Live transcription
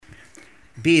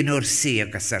Bí nóir sí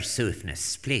agus ar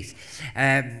suúfnas, please.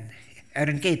 Ar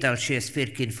an gédal sias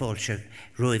fircin fóilse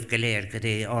roiv galéir go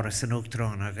dé áras an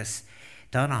Uachtarán agus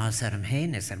dána has ar am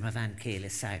hénas ar ma bhain céile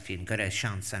saifín go raibh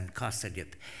seans an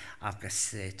Cossagliub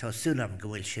agus tá súlam go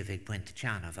bhfuil si bhíh buinte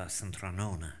teanamh as an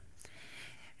Tróna.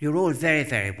 You're all very,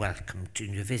 very welcome to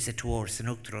your visit to Áras an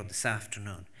Uachtarán this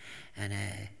afternoon. And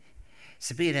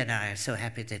Sabina and I are so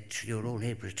happy that you're all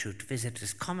able to visit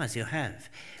us, come as you have,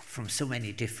 from so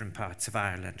many different parts of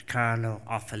Ireland. Carlow,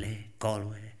 Offaly,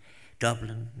 Galway,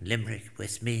 Dublin, Limerick,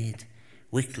 Westmeath,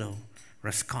 Wicklow,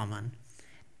 Roscommon,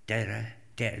 Derry,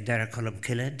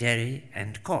 Derry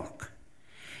and Cork.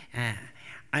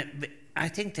 I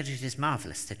think that it is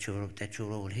marvellous that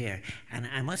you're all here. And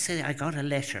I must say I got a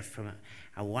letter from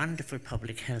a wonderful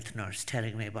public health nurse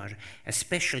telling me about a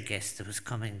special guest that was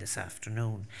coming this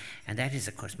afternoon. And that is,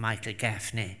 of course, Michael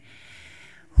Gaffney,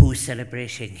 who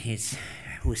celebrated his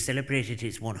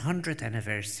 100th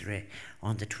anniversary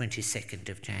on the 22nd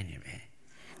of January.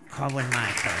 Colin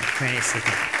Michael,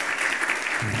 22nd.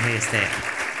 And he's there.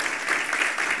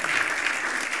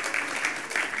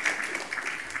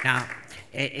 Now,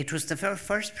 it was the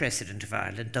first president of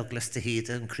Ireland, Douglas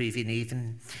DeHeather and Creevy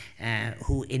Neven,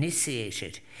 who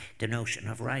initiated the notion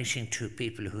of writing to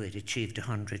people who had achieved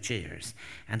 100 years.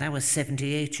 And that was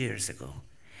 78 years ago.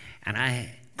 And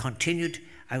I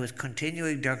was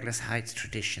continuing Douglas Hyde's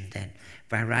tradition then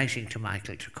by writing to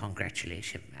Michael to congratulate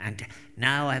him. And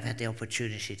now I've had the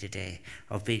opportunity today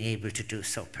of being able to do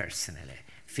so personally.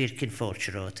 Firkin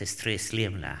Fóilse is Tres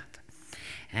Liamlath.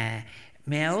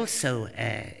 May I also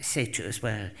say to you as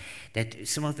well that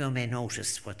some of you may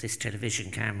notice what this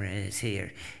television camera is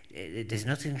here. There's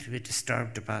nothing to be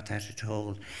disturbed about that at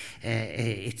all.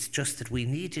 It's just that we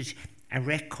needed a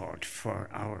record for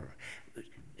our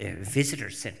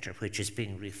visitor centre, which is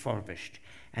being refurbished,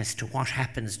 as to what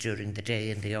happens during the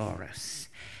day in the Áras.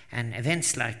 And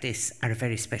events like this are a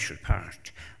very special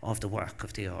part of the work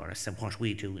of the Áras and what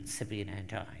we do in Sabina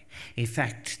and I. In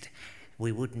fact,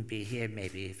 we wouldn't be here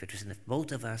maybe if it wasn't if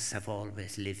both of us have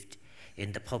always lived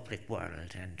in the public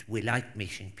world and we like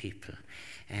meeting people.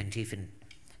 And even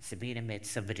Sabina met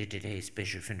somebody today,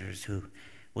 Bishop Finders, who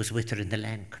was with her in the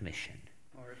Land Commission.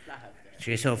 Or a flat out there.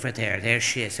 She is over there. There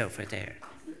she is over there.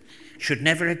 Should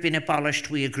never have been abolished,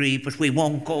 we agree, but we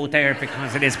won't go there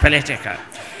because it is political.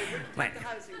 Well, the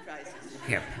housing crisis.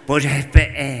 Yeah, but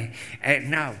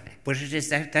it is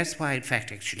that's why, in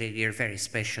fact, actually, you're very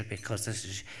special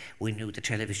because we knew the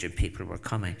television people were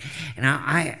coming. Now,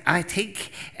 I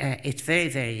think it's very,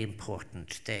 very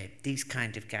important that these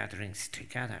kind of gatherings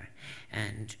together,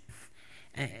 and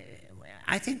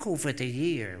I think over the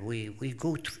year we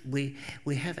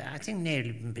have I think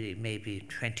nearly maybe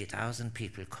 20,000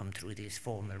 people come through these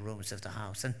formal rooms of the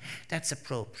house, and that's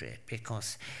appropriate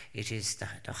because it is the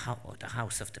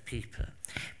house of the people.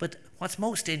 But what's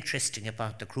most interesting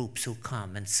about the groups who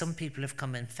come, and some people have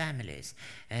come in families,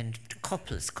 and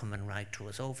couples come and write to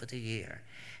us over the year,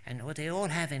 and what they all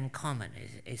have in common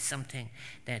is something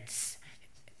that's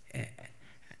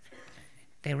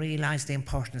they realise the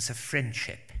importance of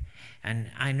friendship.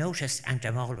 And I notice, and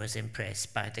I'm always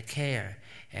impressed by the care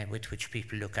with which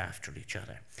people look after each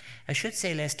other. I should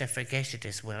say, lest I forget it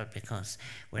as well, because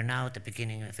we're now at the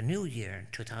beginning of a new year in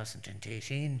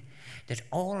 2018, that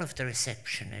all of the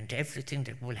reception and everything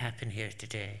that will happen here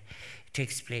today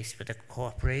takes place with the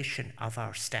cooperation of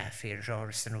our staff here at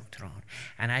Áras an Uachtarán.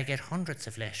 And I get hundreds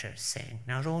of letters saying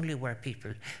not only were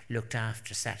people looked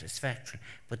after satisfactorily,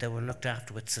 but they were looked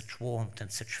after with such warmth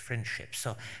and such friendship.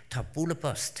 So tá bula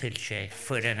bus tilche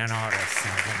fuirin an Áras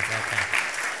and things like that.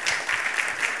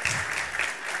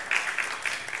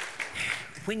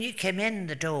 When you came in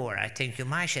the door, I think you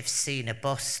might have seen a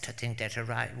bust, I think, that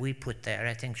arrived. We put there,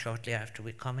 I think, shortly after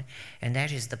we come in, and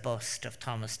that is the bust of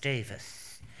Thomas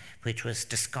Davis, which was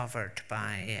discovered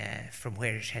by, from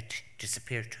where it had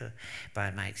disappeared to,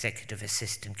 by my executive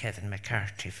assistant, Kevin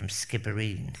McCarthy from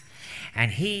Skibbereen.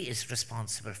 And he is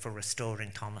responsible for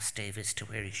restoring Thomas Davis to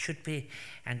where he should be,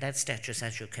 and that statue's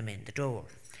as you come in the door.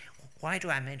 Why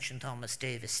do I mention Thomas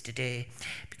Davis today?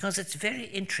 Because it's very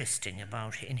interesting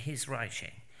about in his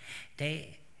writing. The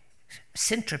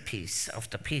centerpiece of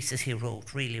the pieces he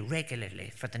wrote really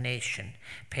regularly for the Nation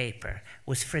paper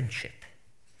was friendship.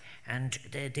 And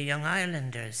the Young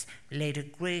Irelanders laid a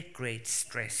great, great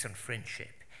stress on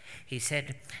friendship. He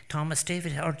said, Thomas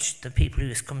Davis urged the people who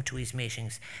has come to his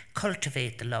meetings,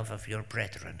 cultivate the love of your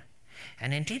brethren.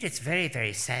 And indeed, it's very,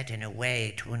 very sad in a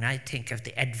way when I think of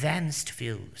the advanced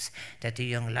views that the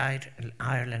young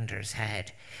Irelanders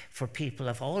had for people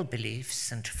of all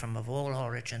beliefs and of all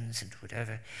origins and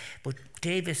whatever. But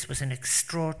Davis was an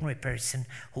extraordinary person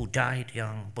who died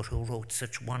young, but who wrote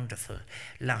such wonderful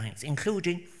lines,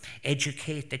 including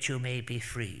 "Educate that you may be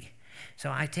free."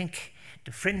 So I think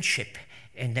the friendship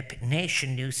in the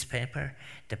Nation newspaper,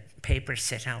 the paper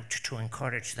set out to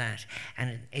encourage that,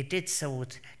 and it did so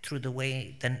through the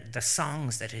way the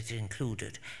songs that it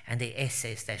included and the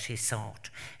essays that he sought,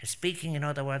 speaking in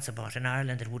other words about an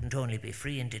Ireland that wouldn't only be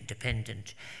free and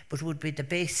independent, but would be the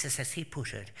basis, as he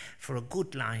put it, for a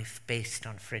good life based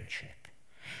on friendship.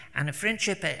 And a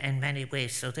friendship in many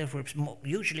ways, so therefore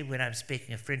usually when I'm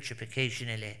speaking of friendship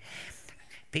occasionally,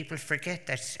 people forget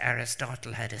that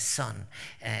Aristotle had a son,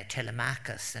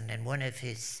 Telemachus, and in one of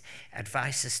his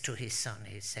advices to his son,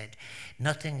 he said,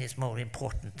 "Nothing is more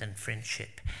important than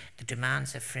friendship. The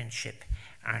demands of friendship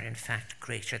are in fact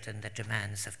greater than the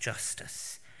demands of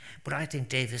justice." But I think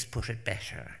Davis put it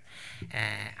better.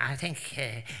 I think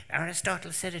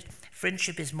Aristotle said it,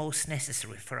 "Friendship is most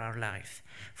necessary for our life,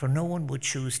 for no one would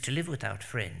choose to live without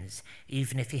friends,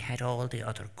 even if he had all the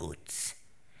other goods."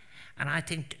 And I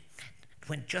think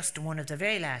when just one of the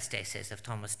very last essays of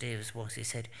Thomas Davis was, he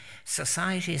said,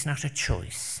 "Society is not a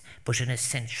choice, but an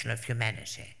essential of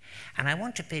humanity." And I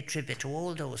want to pay tribute to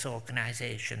all those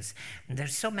organisations. And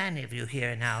there's so many of you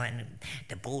here now, and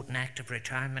the Bowden Active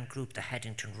Retirement Group, the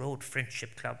Haddington Road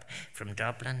Friendship Club from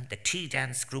Dublin, the Tea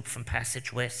Dance Group from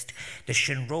Passage West, the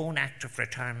Shinrone Active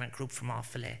Retirement Group from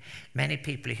Offaly. Many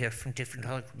people here from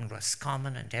different from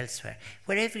Roscommon and elsewhere,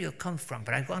 wherever you come from.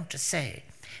 But I want to say,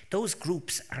 those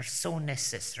groups are so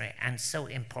necessary and so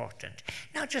important.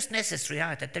 Not just necessary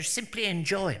either, they're simply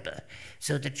enjoyable,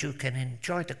 so that you can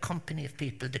enjoy the company of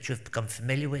people that you've become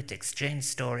familiar with, exchange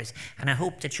stories, and I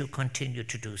hope that you continue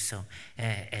to do so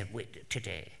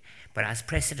today. But as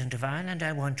President of Ireland,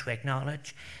 I want to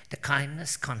acknowledge the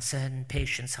kindness, concern,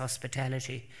 patience,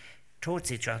 hospitality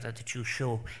towards each other that you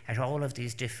show at all of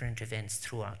these different events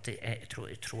throughout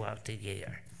the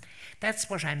year.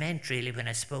 That's what I meant really when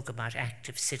I spoke about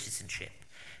active citizenship.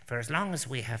 For as long as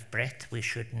we have breath, we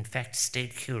should in fact stay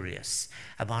curious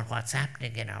about what's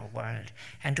happening in our world,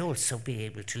 and also be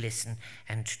able to listen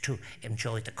and to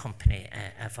enjoy the company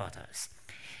of others.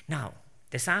 Now,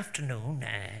 this afternoon,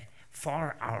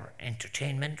 for our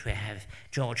entertainment, we have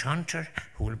George Hunter,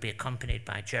 who will be accompanied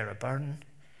by Gerard Byrne.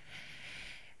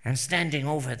 And standing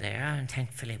over there, and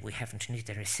thankfully we haven't needed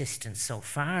their assistance so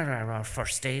far, are our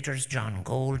first aiders, John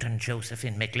Gold and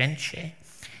Josephine McGlinchey.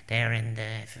 They're in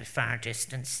the far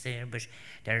distance there, but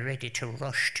they're ready to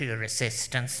rush to your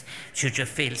assistance should you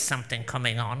feel something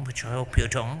coming on, which I hope you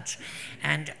don't.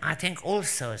 And I think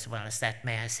also, as well as that,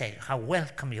 may I say how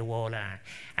welcome you all are,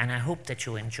 and I hope that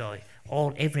you enjoy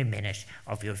every minute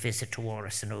of your visit to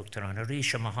Áras an Uachtar. An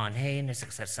Arisha Mahan Hain is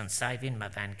a San Saivin Ma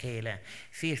Van Kela,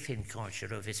 Firfin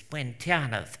Culture of his Buen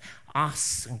Tianav,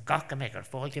 As and Gakamegar,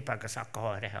 Volge Bagas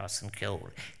Akahare House and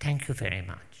Kjol. Thank you very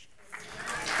much.